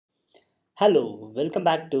Hello, welcome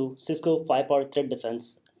back to Cisco 5-Power Threat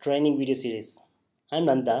Defense training video series. I'm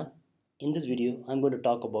Nanda. In this video, I'm going to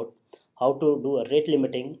talk about how to do a rate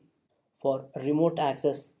limiting for remote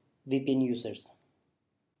access VPN users.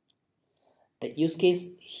 The use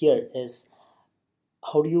case here is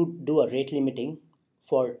how do you do a rate limiting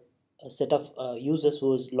for a set of users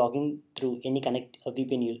who is logging through AnyConnect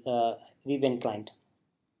VPN client.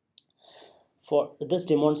 For this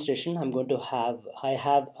demonstration, I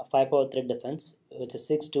have a 5-power threat defense, which is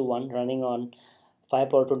 621 running on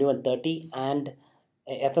 5-power 2130 and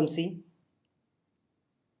a FMC,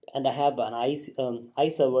 and I have an I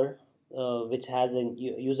server which has a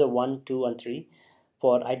user 1, 2, and 3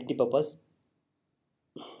 for identity purpose.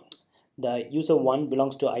 The user 1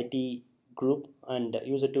 belongs to IT group, and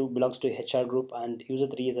user 2 belongs to HR group, and user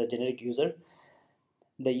 3 is a generic user.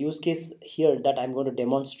 The use case here that I'm going to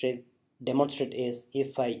demonstrate is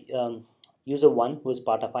if I user 1 who is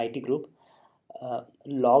part of IT group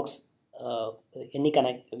logs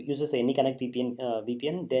uses AnyConnect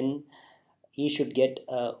VPN, then he should get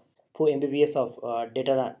 4 Mbps of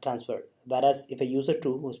data transfer. Whereas if a user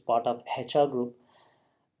 2 who is part of HR group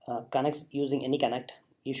connects using AnyConnect,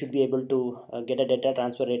 you should be able to get a data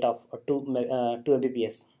transfer rate of 2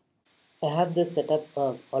 Mbps. I have this setup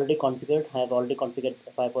already configured. I have already configured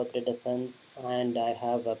 5-power threat defense, and I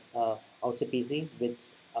have a outside PC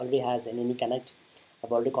which already has an AnyConnect.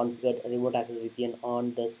 I've already configured a remote access VPN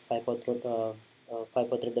on this 5-power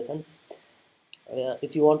threat defense.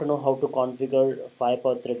 If you want to know how to configure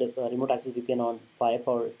 5-power remote access VPN on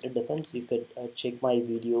 5-power threat defense, you could check my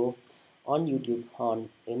video on YouTube on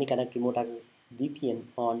AnyConnect Remote Access VPN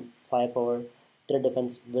on 5-power threat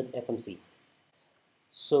defense with FMC.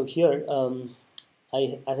 So here,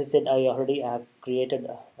 as I said, I already have created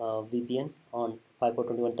a VPN on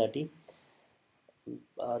 5.2130.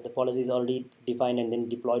 The policy is already defined and then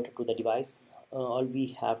deployed to the device. All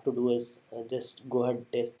we have to do is just go ahead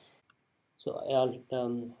and test. So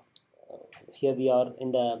here we are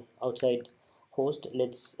in the outside host.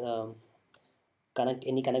 Let's connect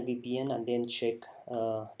AnyConnect VPN and then check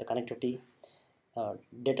the connectivity.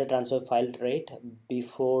 Data transfer file rate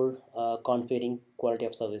before configuring quality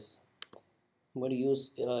of service. I'm going to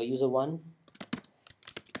use user 1.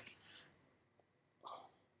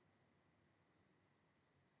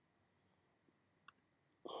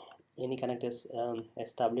 AnyConnect is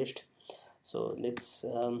established, so let's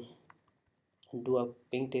do a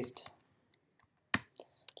ping test.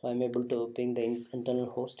 So I'm able to ping the internal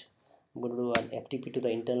host. I'm going to do an FTP to the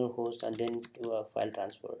internal host and then do a file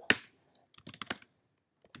transfer.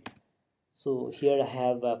 So here I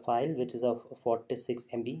have a file which is of 46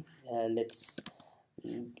 MB. Let's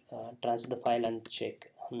transfer the file and check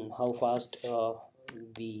how fast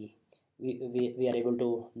we are able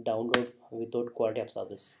to download without quality of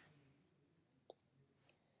service.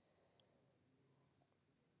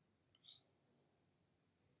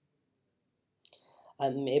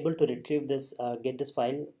 I'm able to retrieve this, get this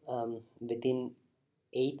file within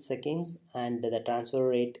 8 seconds, and the transfer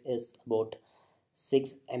rate is about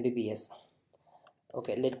 6 Mbps.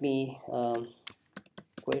 Okay, let me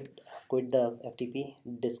quit the FTP,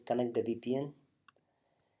 disconnect the VPN,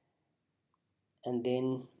 and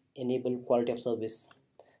then enable quality of service.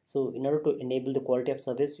 So in order to enable the quality of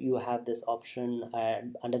service, you have this option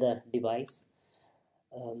under the device.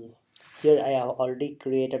 Here I have already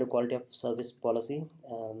created a quality of service policy.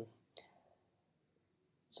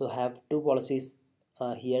 So I have two policies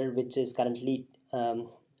here, which is currently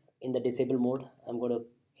in the disable mode. I'm going to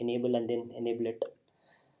enable and then enable it.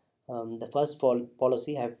 The first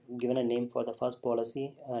policy, I have given a name for the first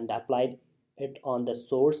policy and applied it on the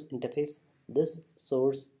source interface. This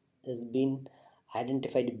source is been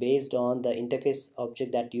identified based on the interface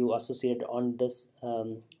object that you associated on this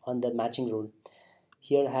on the matching rule.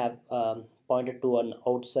 Here I have pointed to an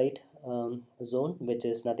outside zone, which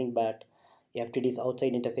is nothing but FTD's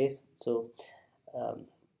outside interface. So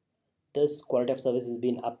this quality of service is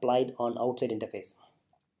being applied on outside interface,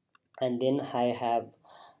 and then I have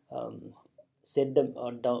set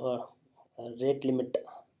the rate limit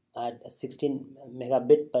at 16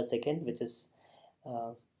 megabit per second, which is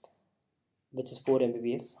 4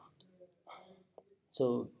 Mbps.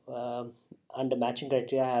 So under matching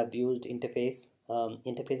criteria, I have used interface.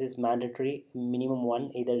 Interface is mandatory, minimum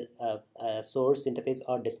one, either source interface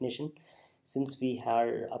or destination. Since we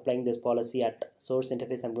are applying this policy at source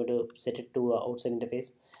interface, I'm going to set it to outside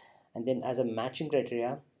interface. And then as a matching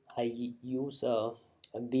criteria, I use a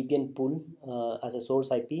VPN pool as a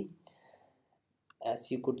source IP.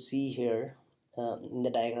 As you could see here in the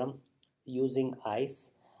diagram, using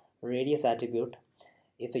ICE radius attribute,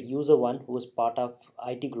 if a user 1 who is part of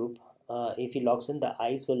IT group if he logs in, the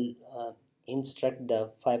ICE will instruct the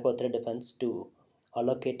fiber threat defense to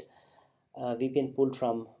allocate VPN pool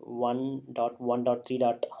from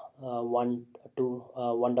 1.1.3.1 to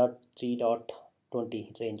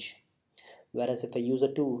 1.3.20 range. Whereas if a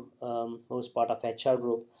user 2 who's part of HR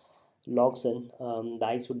group logs in, the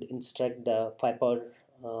ICE would instruct the fiber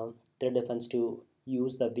threat defense to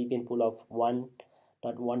use the VPN pool of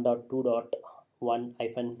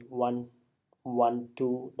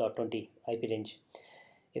 1.1.2.1-112.20 IP range.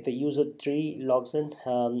 If a user 3 logs in,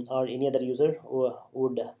 or any other user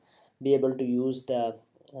would be able to use the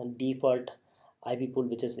default IP pool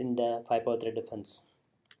which is in the fiber threat defense.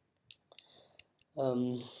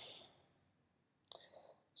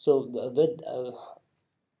 So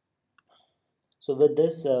with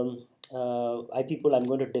this IP pool, I'm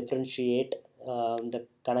going to differentiate the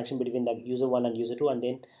connection between the user 1 and user 2 and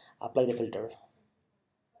then apply the filter.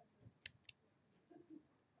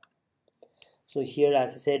 So here,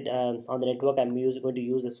 as I said, on the network, I'm going to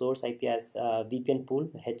use the source IP as VPN pool,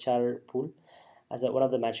 HR pool, as one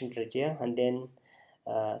of the matching criteria, and then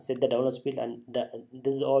set the download speed, and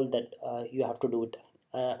this is all that you have to do it.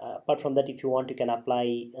 Apart from that, if you want, you can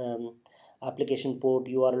apply application port,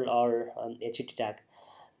 URL, or HTTP tag.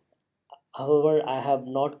 However, I have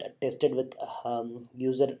not tested with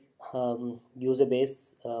user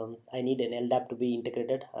base. I need an LDAP to be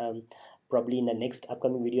integrated. Probably in the next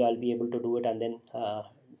upcoming video I'll be able to do it, and then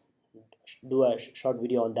do a short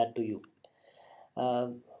video on that to you.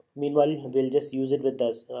 Meanwhile, we'll just use it with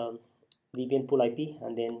the VPN pool IP,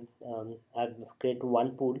 and then I've created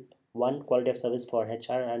one pool, one quality of service for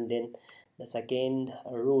HR, and then the second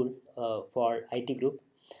rule for IT group.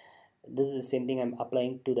 This is the same thing I'm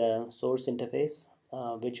applying to the source interface,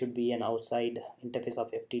 which should be an outside interface of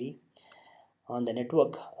FTD. On the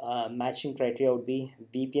network, matching criteria would be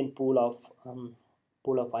VPN pool of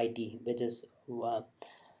IT, which is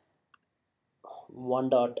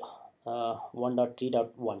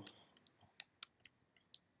 1.1.3.1.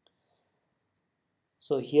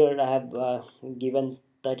 So here I have given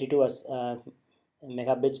 32 as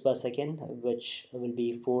megabits per second, which will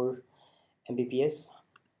be 4 Mbps.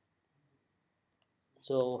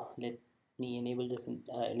 So let me enable this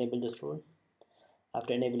rule.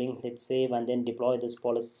 After enabling, let's save and then deploy this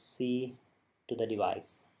policy to the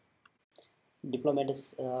device. Deployment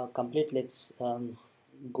is complete. Let's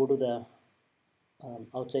go to the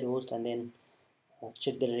outside host and then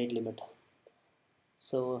check the rate limit.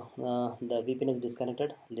 So the VPN is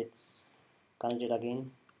disconnected. Let's connect it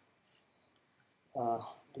again.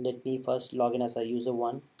 Let me first log in as a user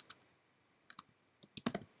 1.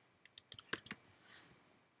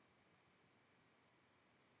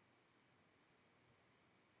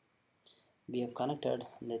 We have connected.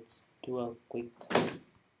 Let's do a quick.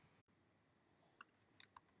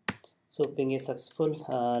 So ping is successful.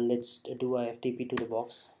 Let's do a FTP to the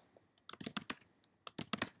box.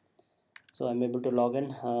 So I'm able to log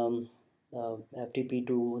in, FTP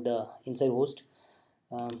to the inside host.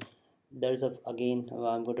 There's again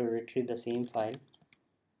I'm going to retrieve the same file.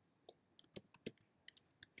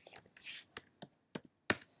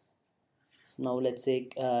 So now let's say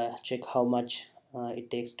check how much it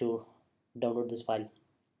takes to download this file.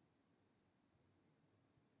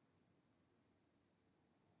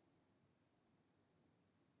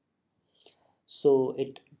 So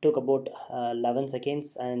it took about 11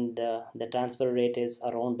 seconds, and the transfer rate is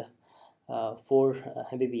around 4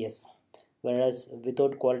 Mbps, whereas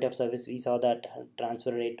without quality of service we saw that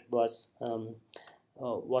transfer rate was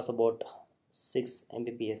about 6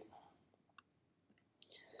 Mbps.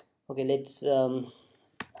 Okay,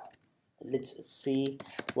 let's see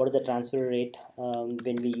what is the transfer rate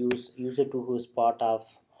when we use user 2 who is part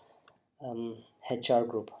of HR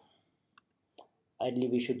group. Ideally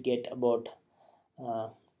we should get about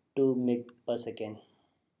 2 meg per second.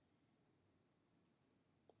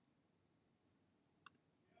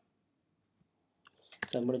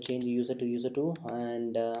 So I'm going to change user to user 2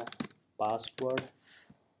 and password.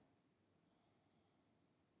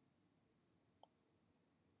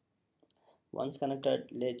 Once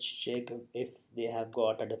connected, let's check if they have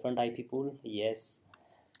got a different IP pool. Yes.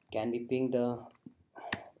 Can we ping the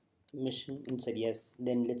mission inside? Yes.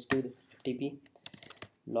 Then let's do the FTP.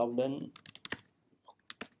 Logged in.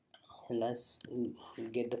 Let's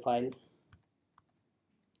get the file.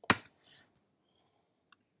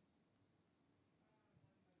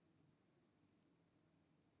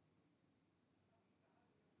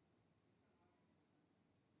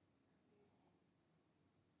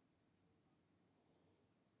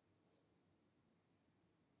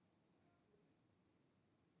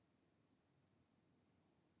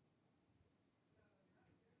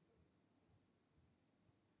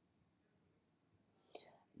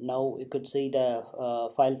 Now you could see the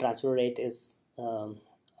file transfer rate is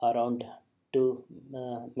around 2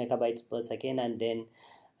 megabytes per second, and then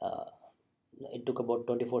uh, it took about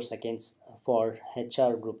 24 seconds for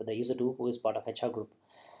HR group, the user 2 who is part of HR group.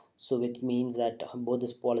 So it means that both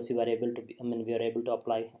this policy were able to be, we are able to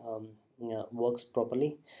apply works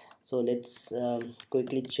properly. So let's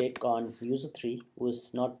quickly check on user 3 who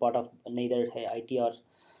is not part of neither IT or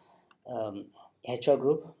HR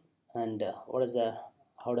group, and what is the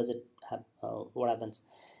how does it what happens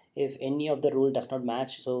if any of the rule does not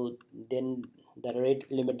match. So then the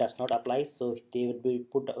rate limit does not apply, so they would be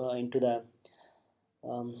put into the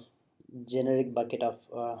um, generic bucket of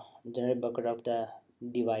the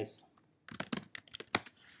device.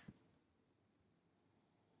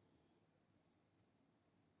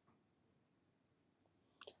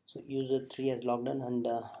 So user 3 has logged in, and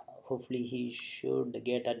hopefully he should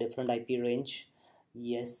get a different IP range.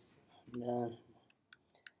 Yes, uh,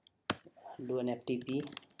 do an FTP.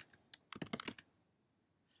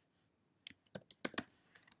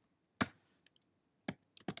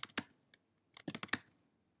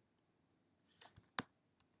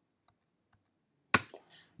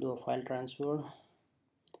 Do a file transfer.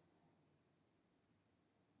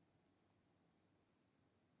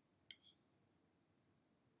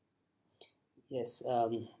 Yes,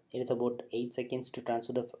 it is about 8 seconds to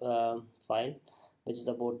transfer the file, which is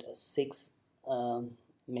about 6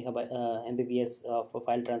 megabyte mbps for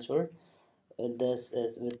file transfer. This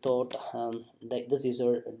is without this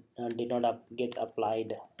user did not get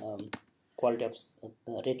applied quality of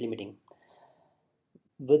rate limiting.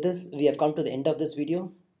 With this, we have come to the end of this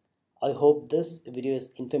video. I hope this video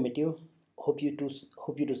is informative. Hope you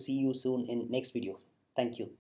to see you soon in next video. Thank you.